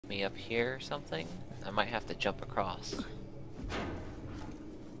me up here or something. I might have to jump across.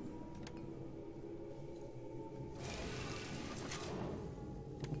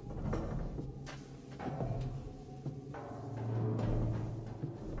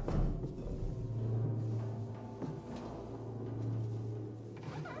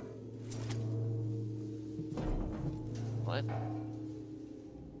 What?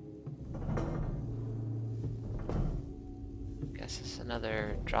 Guess it's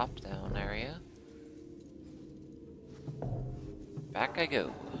another drop down area. Back I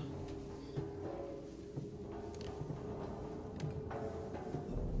go.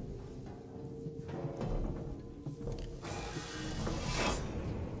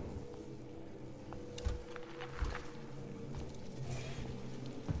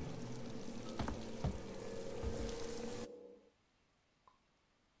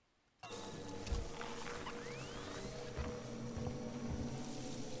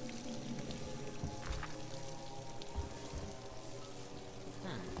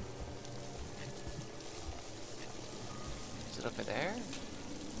 Is it over there?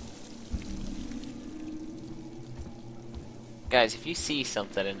 Guys, if you see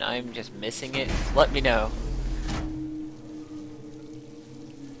something and I'm just missing it, let me know.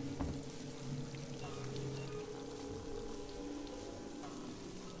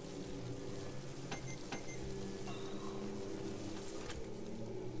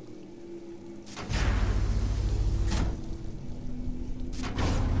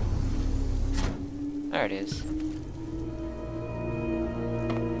 There it is.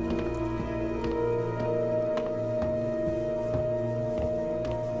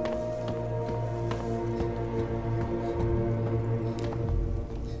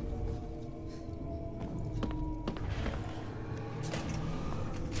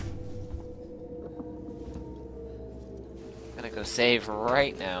 Gonna go save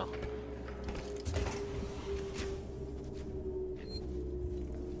right now.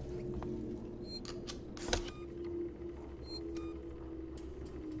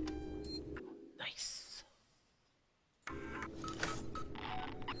 Nice.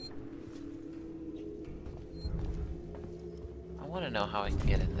 I want to know how I can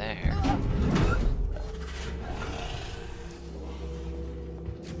get in there.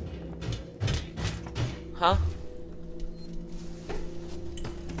 Huh?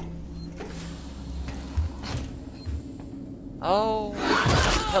 Oh,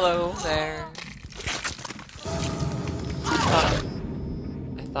 hello there.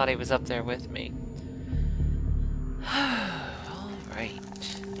 I thought he was up there with me. Alright.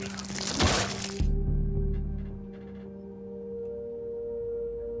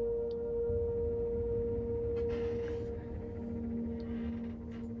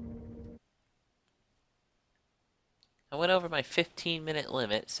 I went over my 15-minute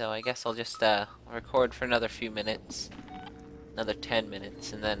limit, so I guess I'll just record for another few minutes. Another 10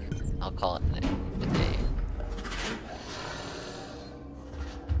 minutes, and then I'll call it a day.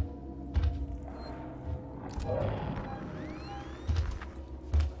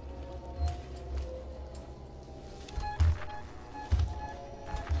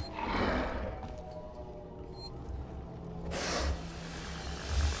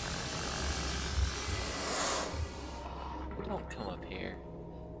 Don't come up here.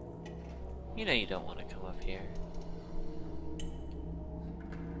 You know you don't want to come up here.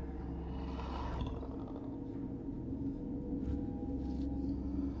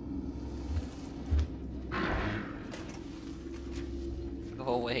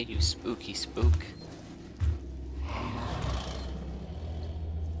 Go away, you spooky spook.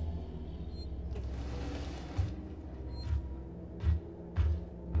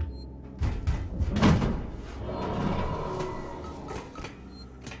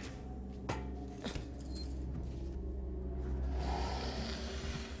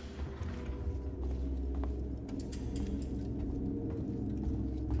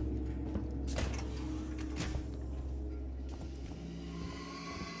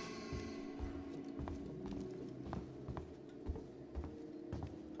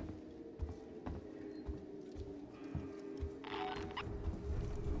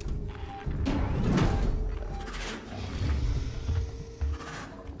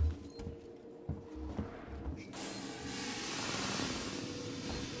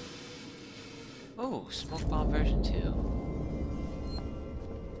 Oh, Smoke Bomb version 2.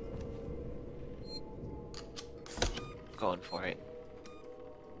 Going for it.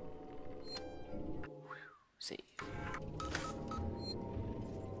 Save.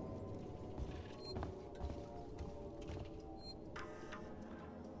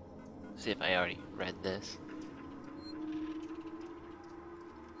 See if I already read this.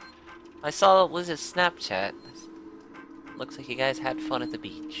 I saw Liz's Snapchat. Looks like you guys had fun at the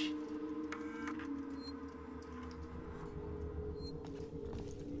beach.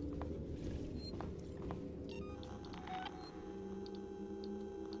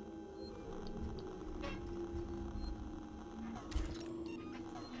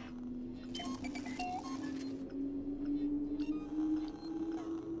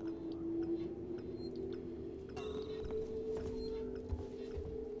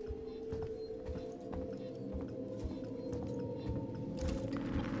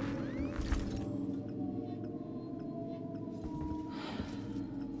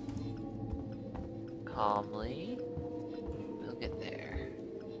 Calmly. We'll get there.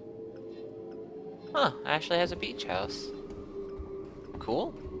 Huh, Ashley has a beach house.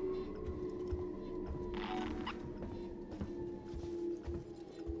 Cool.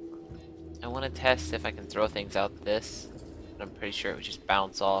 I want to test if I can throw things out this, but I'm pretty sure it would just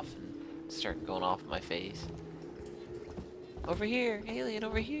bounce off and start going off my face. Over here, alien,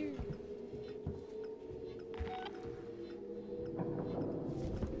 over here.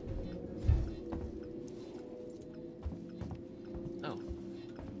 Oh.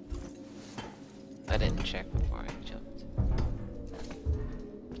 I didn't check before I jumped.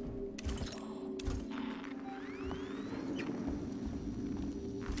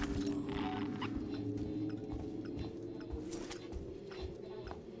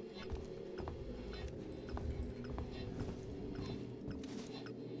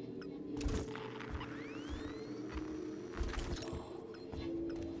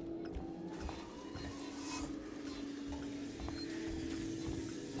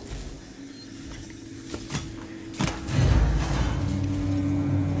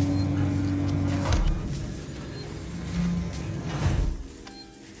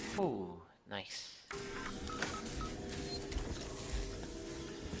 Ooh, nice.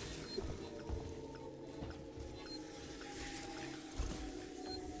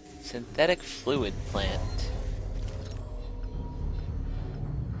 Synthetic fluid plant.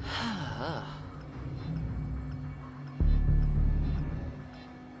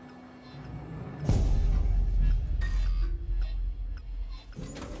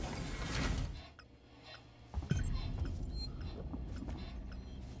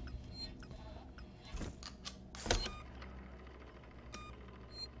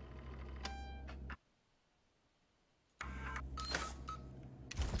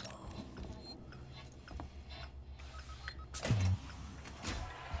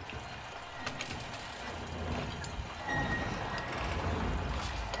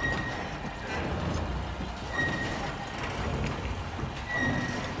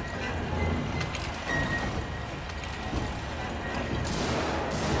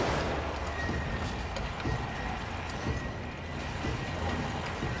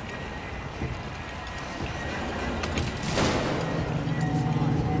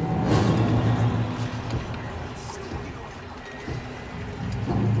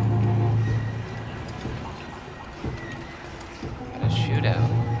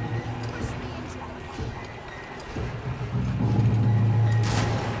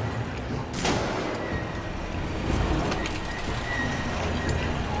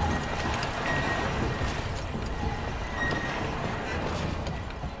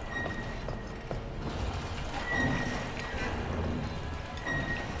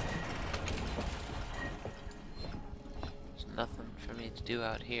 Nothing for me to do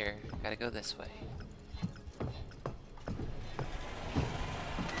out here. Gotta go this way.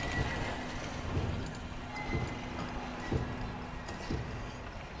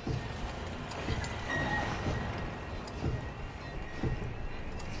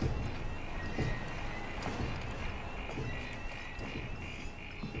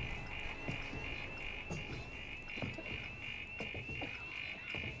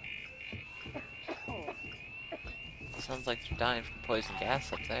 Sounds like they're dying from poison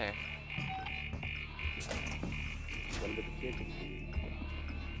gas up there.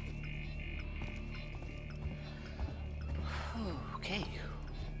 Okay.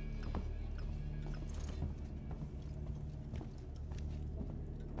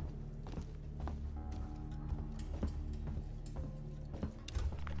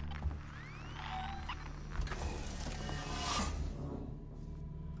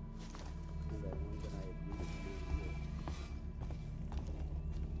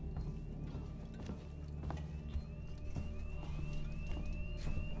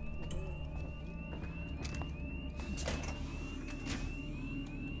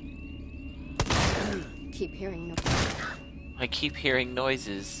 Keep hearing no. I keep hearing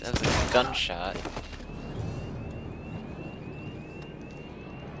noises. That was a gunshot.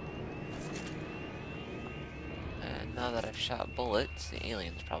 Now that I've shot bullets, the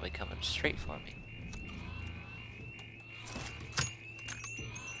alien's probably coming straight for me.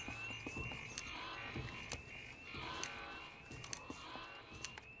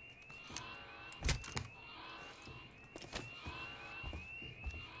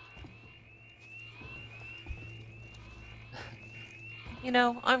 You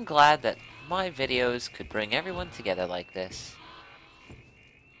know, I'm glad that my videos could bring everyone together like this.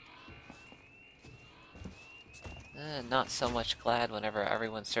 Not so much glad whenever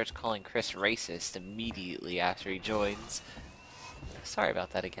everyone starts calling Chris racist immediately after he joins. Sorry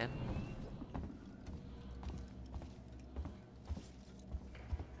about that again.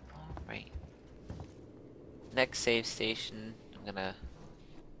 Alright. Next save station, I'm gonna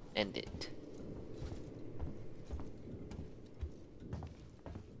end it.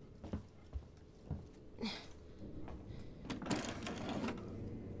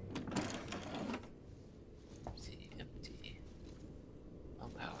 Empty. No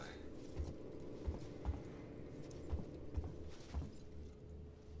power.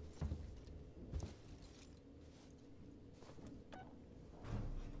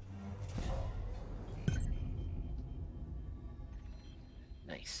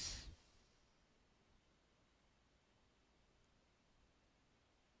 Nice.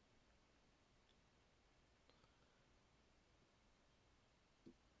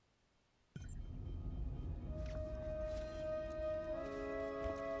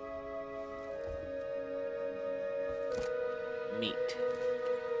 Meat.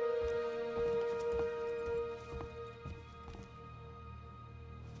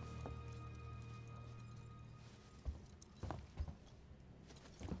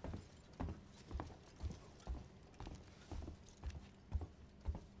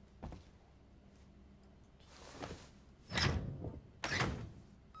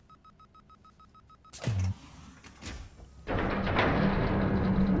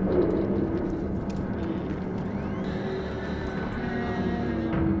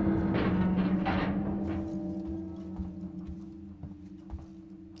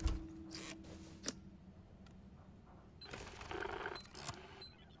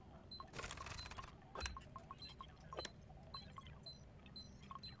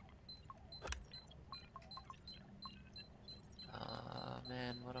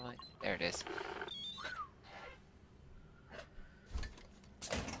 Man, what am I? There it is.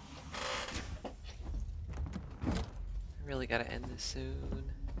 I really gotta end this soon.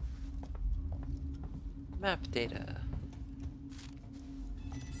 Map data.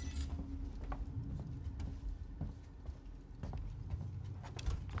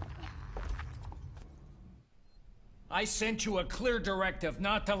 I sent you a clear directive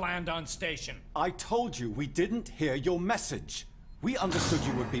not to land on station. I told you we didn't hear your message. We understood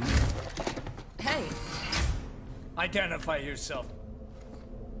you would be... Hey, Identify yourself.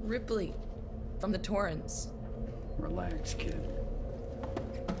 Ripley, from the Torrens. Relax, kid.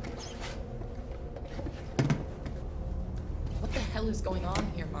 What the hell is going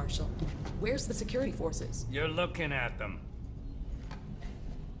on here, Marshal? Where's the security forces? You're looking at them.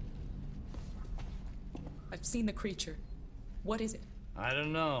 I've seen the creature. What is it? I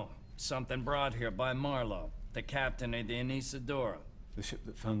don't know. Something brought here by Marlowe, the captain of the Anisadora. The ship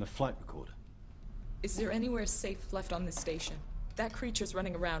that found the flight recorder. Is there anywhere safe left on this station? That creature's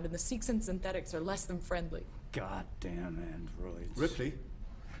running around, and the Seeks and synthetics are less than friendly. Goddamn androids. Ripley?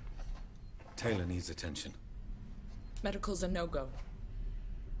 Taylor needs attention. Medical's a no-go.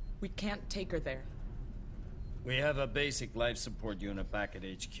 We can't take her there. We have a basic life support unit back at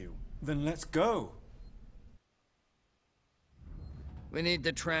HQ. Then let's go. We need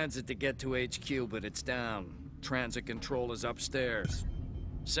the transit to get to HQ, but it's down. Transit control is upstairs.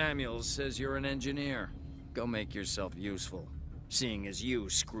 Samuels says you're an engineer. Go make yourself useful, seeing as you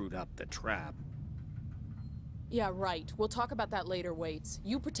screwed up the trap. Yeah, right. We'll talk about that later, Waits.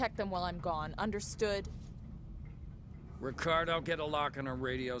 You protect them while I'm gone. Understood? Ricardo, get a lock on our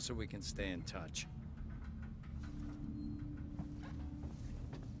radio so we can stay in touch.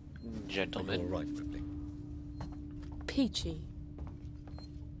 Gentlemen. All right, Ripley. Peachy.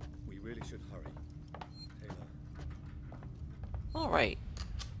 We really should hurry. Taylor. Alright.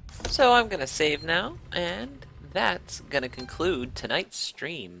 So I'm gonna save now, and that's gonna conclude tonight's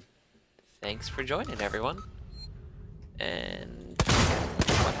stream. Thanks for joining, everyone. And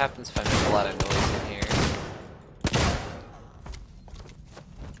what happens if I make a lot of noise in here?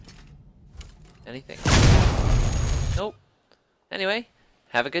 Anything? Nope. Anyway,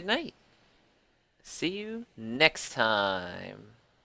 have a good night. See you next time.